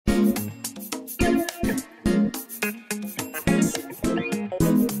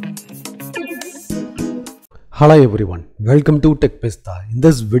Hello everyone, welcome to TechPista. In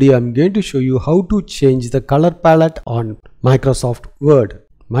this video, I'm going to show you how to change the color palette on Microsoft Word.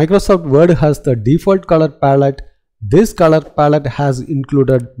 Microsoft Word has the default color palette. This color palette has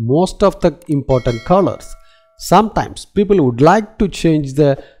included most of the important colors. Sometimes people would like to change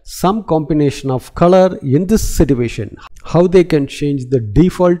some combination of color in this situation. How they can change the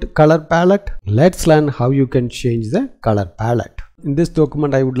default color palette? Let's learn how you can change the color palette. In this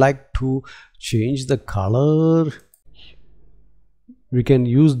document, I would like to change the color. We can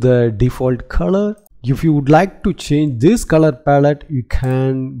use the default color. If you would like to change this color palette, you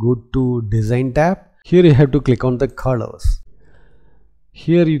can go to Design tab. Here you have to click on the colors.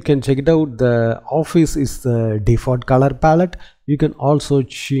 Here you can check it out. The Office is the default color palette. You can also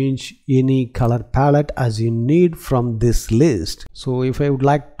change any color palette as you need from this list. So if I would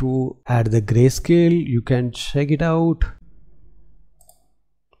like to add the grayscale, you can check it out.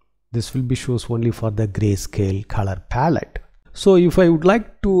 This will be shows only for the grayscale color palette. So if I would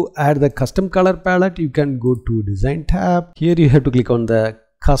like to add the custom color palette, you can go to Design tab. Here you have to click on the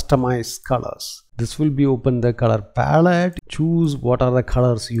Customize colors. This will be open the color palette. Choose what are the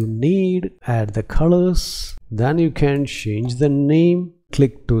colors you need. Add the colors. Then you can change the name.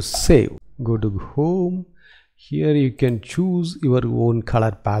 Click to save. Go to Home. Here you can choose your own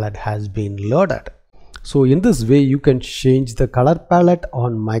color palette has been loaded. So in this way, you can change the color palette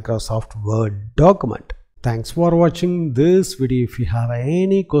on Microsoft Word document. Thanks for watching this video. If you have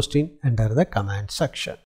any question, enter the comment section.